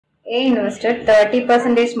A invested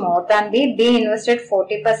 30% more than B. B invested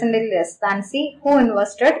 40% less than C. Who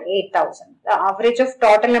invested 8,000? The average of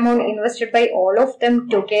total amount invested by all of them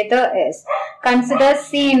together is, consider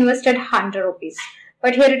C invested 100 rupees.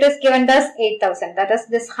 But here it is given as 8,000. That is,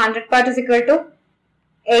 this 100 part is equal to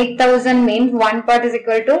 8,000 means 1 part is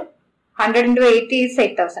equal to 100 into 80 is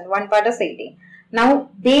 8,000. 1 part is 80. Now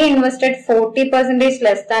B invested 40%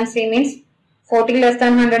 less than C means 40 less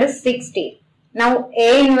than 100 is 60. Now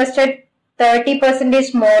A invested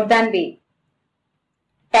 30% more than B.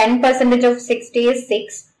 10% of 60 is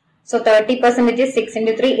 6. So 30% is 6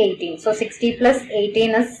 into 3, 18. So 60 plus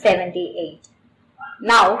 18 is 78.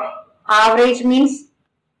 Now average means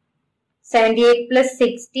 78 plus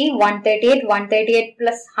 60, 138. 138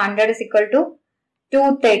 plus 100 is equal to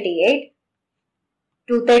 238.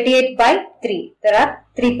 238 by 3. There are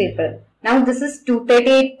 3 people. Now this is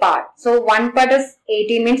 238 part. So 1 part is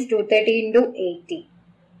 80 means 230 into 80.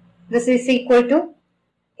 This is equal to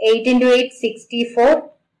 8 into 8,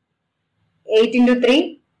 64. 8 into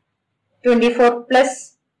 3, 24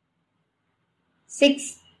 plus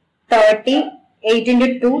 6, 30. 8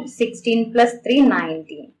 into 2, 16 plus 3,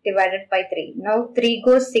 19. Divided by 3. Now 3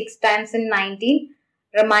 goes 6 times in 19.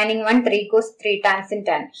 Remaining one 3 goes 3 times in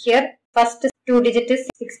 10. Here first 2 digit is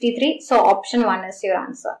 63. So option 1 is your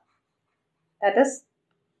answer. That is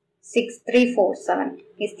 6347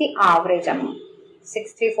 is the average amount.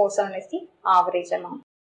 6347 is the average amount.